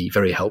be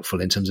very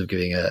helpful in terms of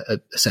giving a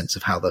sense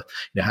of how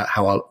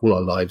all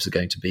our lives are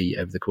going to be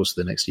over the course of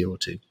the next year or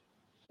two.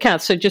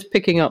 Kath, so just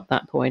picking up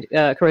that point,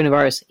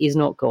 coronavirus is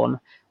not gone.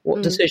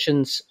 What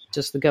decisions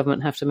does the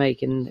government have to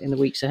make in the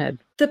weeks ahead?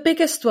 The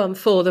biggest one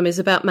for them is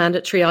about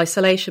mandatory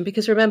isolation,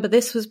 because remember,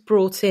 this was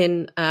brought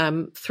in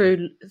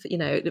through,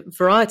 a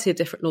variety of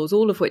different laws,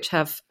 all of which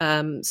have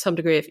some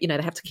degree of,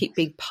 they have to keep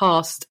being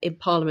passed in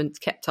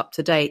Parliament, kept up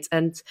to date.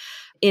 And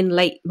in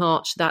late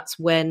March, that's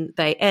when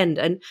they end.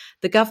 And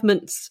the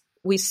government's,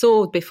 we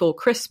saw before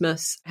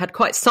Christmas, had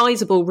quite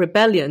sizable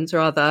rebellions,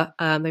 rather.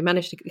 They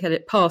managed to get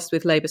it passed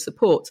with Labour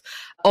support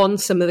on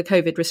some of the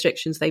COVID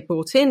restrictions they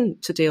brought in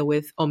to deal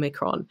with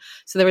Omicron.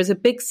 So there is a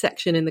big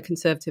section in the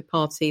Conservative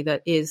Party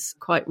that is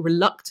quite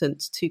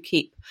reluctant to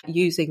keep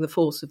using the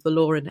force of the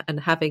law and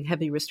having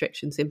heavy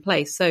restrictions in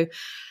place. So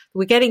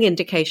we're getting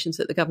indications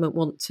that the government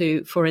want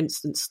to, for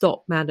instance,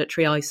 stop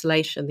mandatory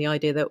isolation, the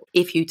idea that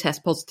if you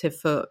test positive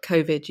for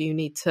COVID, you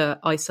need to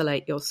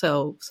isolate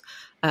yourselves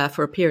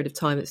for a period of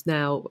time. It's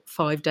now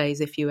 5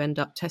 days if you end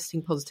up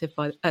testing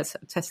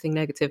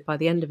negative by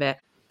the end of it.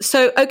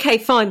 So, okay,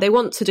 fine, they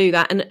want to do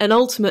that. And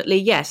ultimately,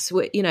 yes,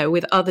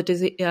 with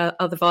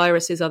other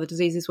viruses, other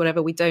diseases,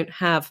 whatever, we don't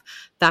have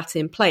that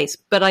in place.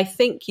 But I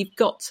think you've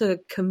got to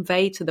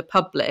convey to the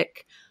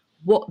public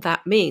what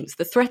that means.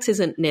 The threat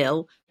isn't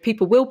nil.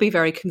 People will be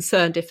very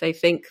concerned if they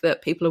think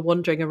that people are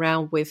wandering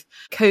around with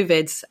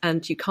COVIDs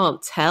and you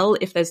can't tell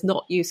if there's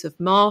not use of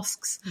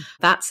masks.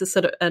 That's a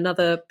sort of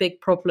another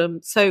big problem.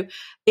 So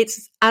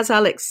it's, as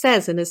Alex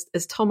says, and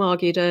as Tom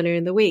argued earlier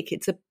in the week,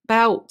 it's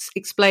about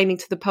explaining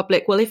to the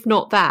public, well, if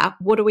not that,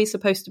 what are we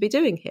supposed to be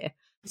doing here?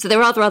 So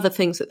there are other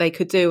things that they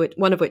could do,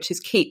 one of which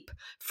is keep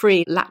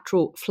free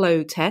lateral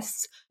flow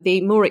tests. The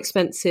more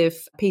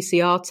expensive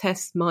PCR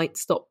tests might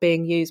stop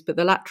being used, but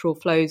the lateral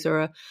flows are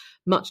a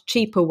much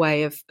cheaper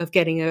way of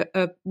getting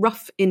a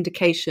rough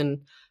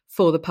indication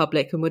for the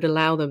public and would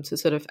allow them to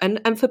sort of,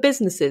 and for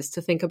businesses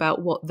to think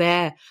about what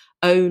their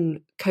own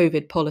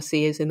COVID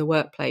policy is in the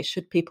workplace.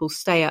 Should people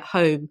stay at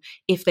home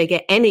if they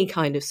get any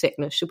kind of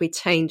sickness? Should we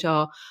change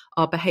our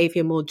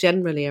behaviour more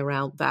generally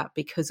around that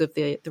because of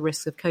the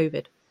risks of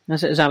COVID?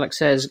 As Alex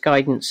says,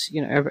 guidance,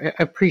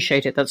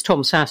 appreciate it. That's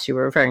Tom Sass you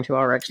were referring to,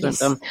 our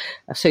excellent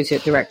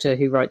associate director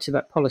who writes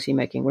about policy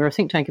making. We're a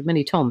think tank of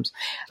many Toms.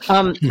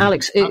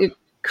 Alex,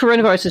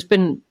 coronavirus has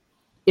been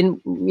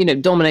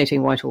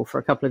dominating Whitehall for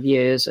a couple of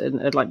years,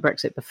 and like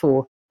Brexit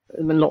before.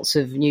 There have been lots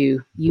of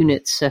new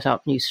units set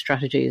up, new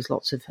strategies,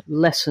 lots of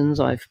lessons.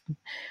 I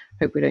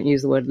hope we don't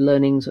use the word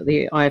learnings at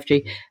the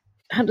IFG.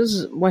 How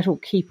does Whitehall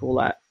keep all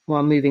that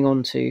while moving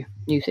on to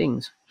new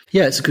things?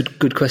 Yeah, it's a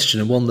good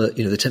question, and one that,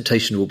 the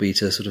temptation will be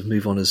to sort of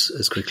move on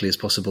as quickly as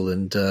possible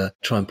and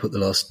try and put the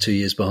last 2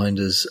 years behind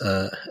us,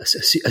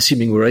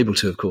 assuming we're able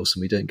to, of course,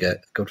 and we don't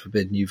get, God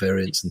forbid, new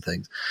variants and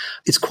things.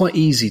 It's quite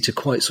easy to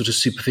quite sort of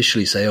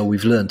superficially say, oh,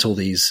 we've learnt all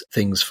these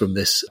things from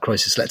this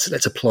crisis.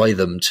 Let's apply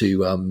them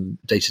to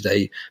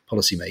day-to-day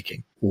policy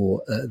making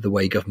or the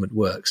way government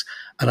works.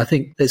 And I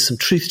think there's some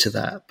truth to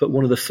that. But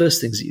one of the first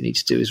things that you need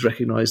to do is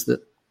recognise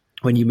that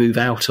when you move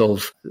out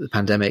of the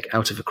pandemic,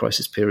 out of a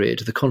crisis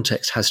period, the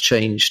context has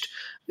changed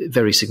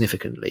very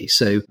significantly.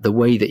 So the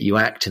way that you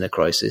act in a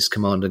crisis,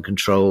 command and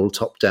control,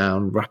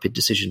 top-down, rapid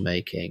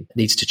decision-making,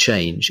 needs to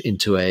change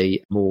into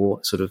a more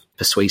sort of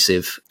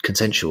persuasive,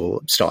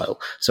 consensual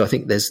style. So I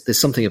think there's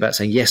something about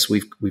saying, yes,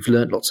 we've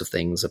learned lots of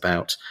things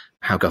about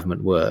how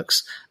government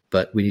works,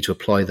 but we need to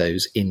apply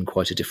those in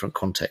quite a different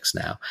context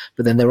now.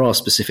 But then there are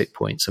specific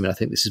points. I mean, I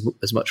think this is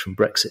as much from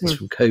Brexit as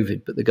from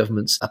COVID, but the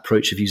government's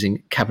approach of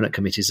using cabinet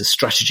committees, a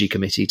strategy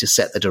committee to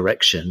set the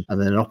direction,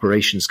 and then an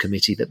operations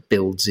committee that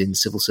builds in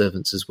civil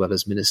servants as well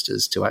as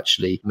ministers to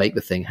actually make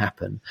the thing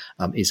happen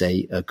is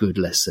a good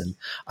lesson.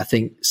 I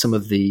think some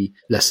of the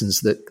lessons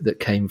that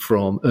came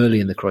from early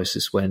in the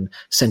crisis when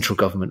central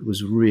government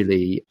was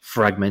really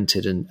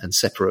fragmented and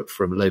separate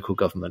from local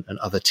government and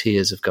other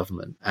tiers of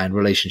government, and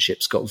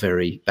relationships got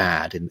very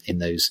bad in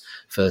those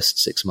first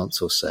 6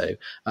 months or so.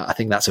 I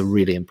think that's a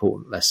really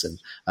important lesson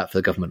for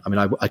the government. I mean,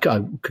 I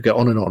could go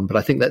on, but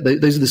I think that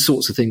those are the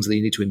sorts of things that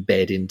you need to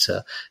embed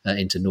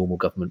into normal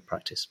government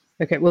practice.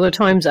 Okay, well, there are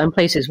times and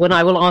places when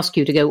I will ask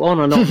you to go on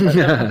and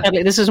on.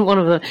 This isn't one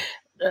of the...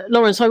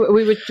 Lawrence,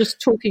 we were just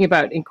talking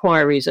about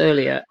inquiries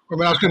earlier.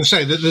 Well, I was going to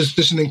say that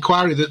there's an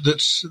inquiry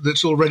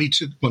that's all ready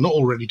to... Well, not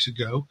all ready to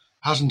go,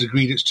 hasn't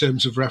agreed its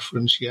terms of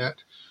reference yet.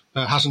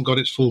 Hasn't got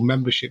its full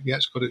membership yet.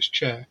 It's got its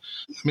chair.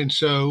 I mean,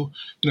 so,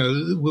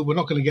 we're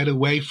not going to get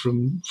away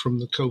from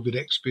the COVID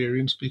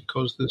experience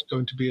because there's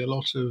going to be a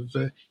lot of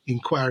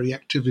inquiry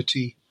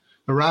activity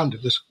around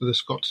it. The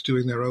Scots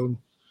doing their own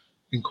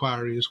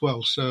inquiry as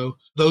well. So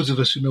those of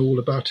us who know all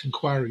about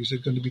inquiries are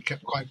going to be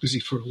kept quite busy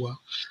for a while.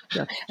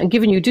 Yeah. And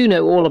given you do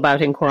know all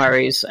about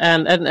inquiries,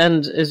 and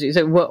as you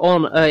said, we're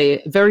on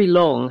a very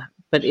long,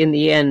 but in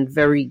the end,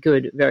 very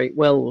good, very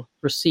well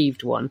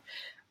received one,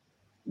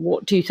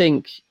 what do you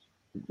think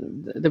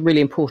the really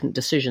important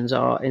decisions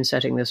are in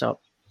setting this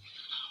up?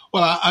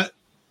 Well,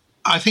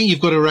 I think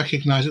you've got to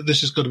recognise that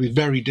this has got to be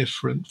very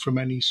different from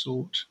any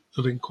sort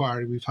of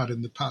inquiry we've had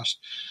in the past.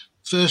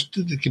 First,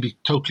 it can be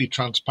totally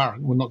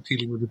transparent. We're not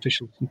dealing with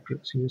official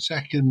secrets here.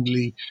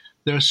 Secondly,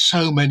 there are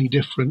so many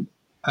different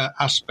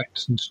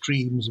aspects and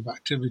streams of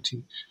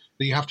activity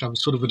that you have to have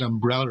sort of an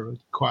umbrella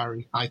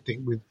inquiry, I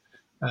think, with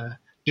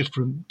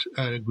different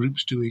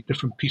groups doing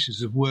different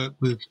pieces of work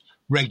with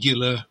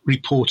regular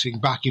reporting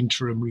back,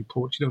 interim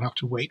reports. You don't have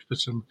to wait for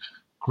some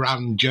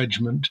grand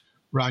judgment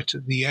right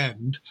at the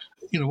end.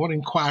 What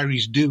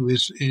inquiries do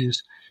is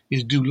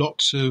do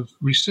lots of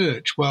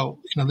research. Well,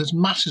 there's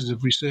masses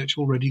of research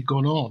already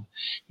gone on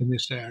in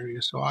this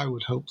area. So I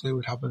would hope they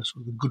would have a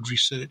sort of a good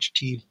research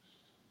team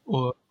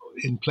or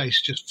in place,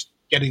 just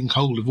getting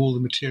hold of all the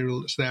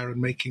material that's there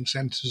and making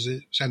sense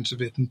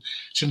of it and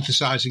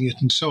synthesizing it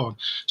and so on.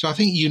 So I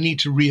think you need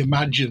to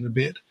reimagine a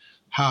bit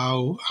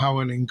how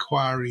an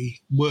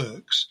inquiry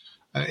works.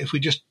 If we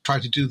just try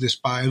to do this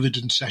by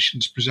evidence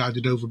sessions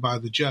presided over by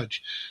the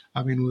judge,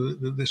 I mean,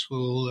 this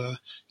will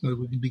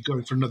we'll be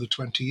going for another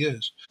 20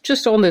 years.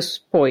 Just on this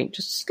point,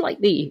 just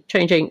slightly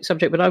changing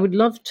subject, but I would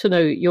love to know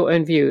your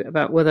own view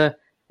about whether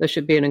there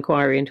should be an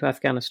inquiry into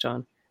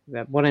Afghanistan. We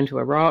have one into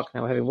Iraq,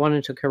 now we're having one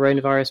into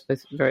coronavirus,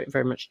 both very,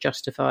 very much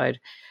justified.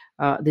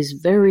 This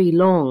very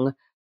long,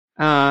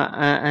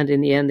 and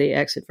in the end, the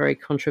exit very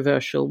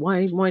controversial.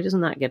 Why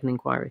doesn't that get an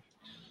inquiry?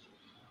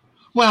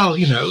 Well,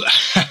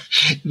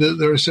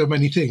 there are so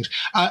many things.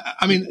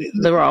 I mean,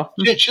 there are.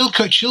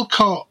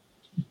 Chilcot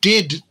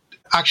did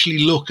actually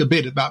look a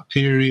bit at that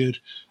period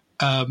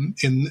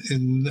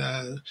in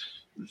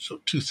sort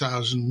of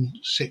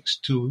 2006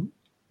 to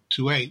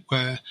 8,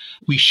 where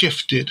we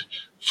shifted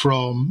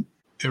from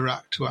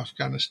Iraq to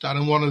Afghanistan,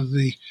 and one of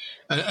the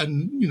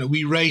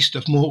we raised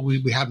stuff more.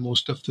 We had more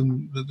stuff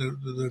than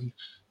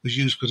was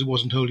used because it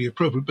wasn't wholly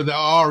appropriate. But there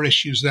are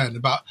issues then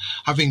about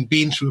having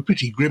been through a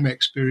pretty grim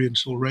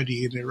experience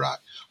already in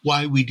Iraq,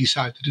 why we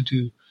decided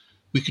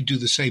we could do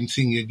the same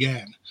thing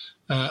again,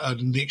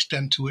 and the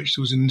extent to which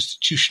there was an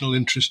institutional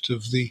interest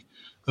of the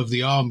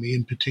army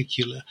in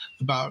particular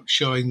about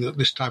showing that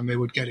this time they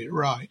would get it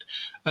right.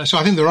 So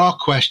I think there are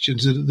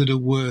questions that are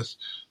worth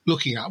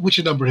looking at, which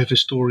a number of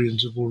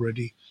historians have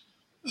already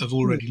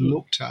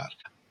looked at.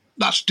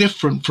 That's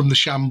different from the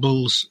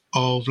shambles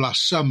of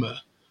last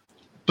summer,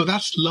 but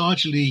that's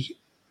largely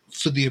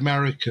for the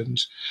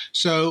Americans.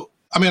 So,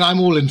 I mean,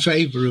 I'm all in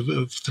favour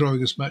of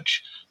throwing as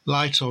much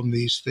light on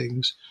these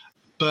things,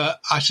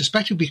 but I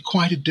suspect it would be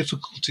quite a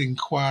difficult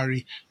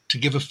inquiry to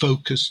give a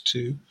focus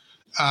to,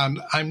 and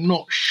I'm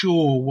not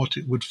sure what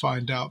it would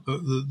find out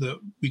that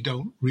we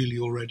don't really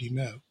already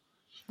know.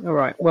 All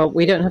right. Well,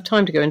 we don't have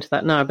time to go into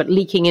that now, but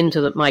leaking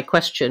into my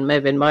question,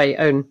 maybe in my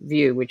own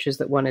view, which is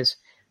that one is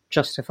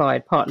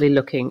justified, partly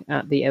looking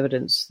at the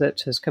evidence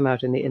that has come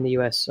out in the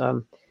US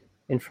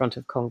in front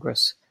of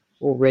Congress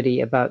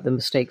already about the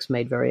mistakes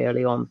made very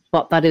early on.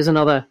 But that is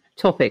another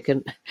topic,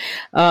 and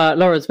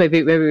Lawrence,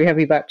 maybe we have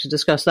you back to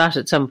discuss that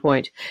at some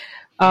point.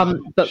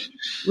 But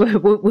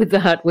with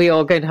that, we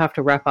are going to have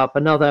to wrap up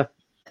another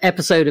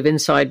episode of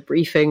Inside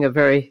Briefing, a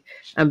very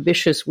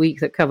ambitious week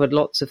that covered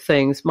lots of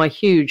things. My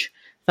huge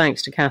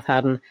thanks to Kath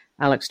Haddon,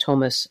 Alex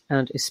Thomas,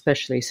 and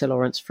especially Sir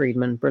Lawrence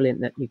Freedman.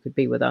 Brilliant that you could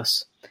be with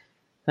us.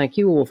 Thank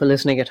you all for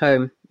listening at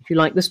home. If you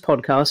like this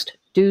podcast,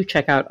 do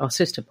check out our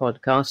sister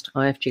podcast,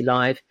 IFG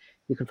Live.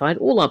 You can find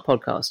all our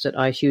podcasts at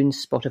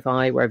iTunes,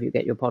 Spotify, wherever you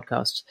get your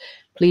podcasts.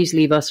 Please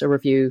leave us a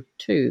review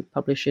too.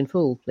 Publish in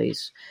full,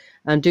 please.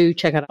 And do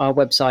check out our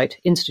website,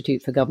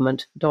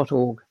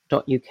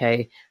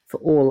 instituteforgovernment.org.uk, for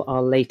all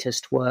our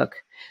latest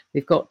work.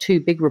 We've got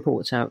 2 big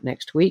reports out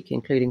next week,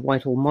 including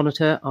Whitehall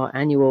Monitor, our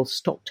annual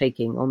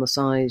stock-taking on the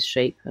size,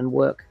 shape and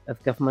work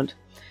of government.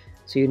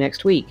 See you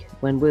next week,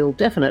 when we'll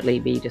definitely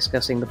be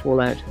discussing the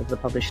fallout of the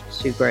published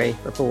Sue Gray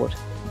report.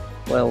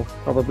 Well,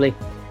 probably.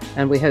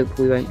 And we hope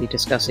we won't be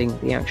discussing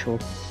the actual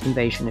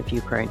invasion of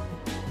Ukraine.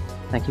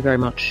 Thank you very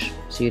much.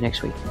 See you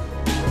next week.